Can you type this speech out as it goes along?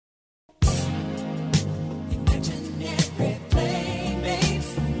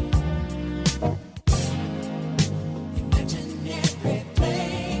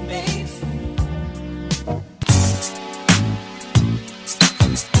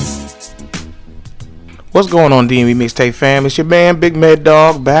What's going on, DMV Mixtape fam? It's your man, Big Med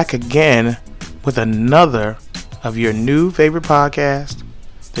Dog, back again with another of your new favorite podcast,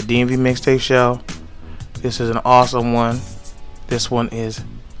 the DMV Mixtape Show. This is an awesome one. This one is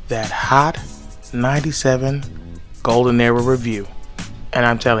that Hot 97 Golden Era Review. And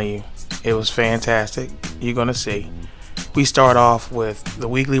I'm telling you, it was fantastic. You're going to see. We start off with the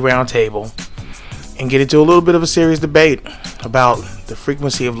weekly roundtable and get into a little bit of a serious debate about the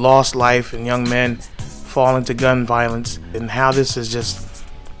frequency of lost life and young men fall into gun violence and how this is just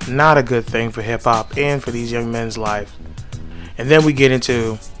not a good thing for hip-hop and for these young men's lives. And then we get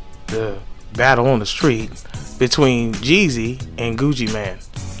into the battle on the street between Jeezy and Gucci Mane.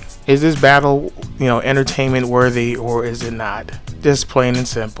 Is this battle, entertainment worthy, or is it not? Just plain and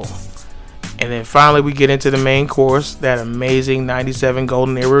simple. And then finally we get into the main course, that amazing 97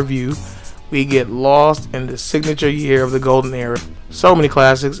 Golden Era Review. We get lost in the signature year of the Golden Era. So many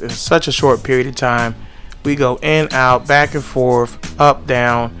classics in such a short period of time. We go in, out, back and forth, up,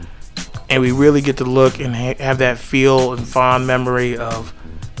 down, and we really get to look and have that feel and fond memory of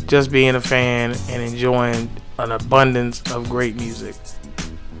just being a fan and enjoying an abundance of great music.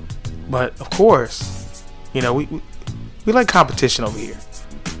 But of course, we like competition over here.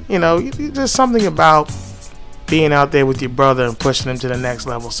 There's something about being out there with your brother and pushing him to the next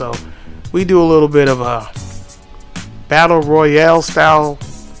level. So we do a little bit of a battle royale style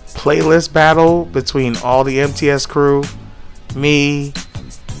playlist battle between all the MTS crew, me,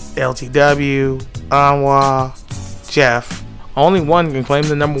 LTW, Anwar, Jeff. Only one can claim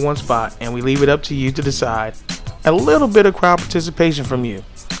the number one spot, and we leave it up to you to decide. A little bit of crowd participation from you,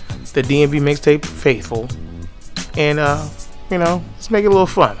 the DMV Mixtape faithful, and let's make it a little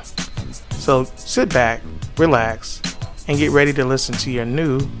fun. So sit back, relax, and get ready to listen to your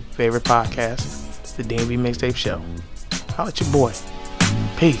new favorite podcast, the DMV Mixtape Show. Holla at your boy.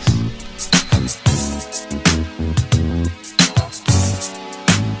 Peace.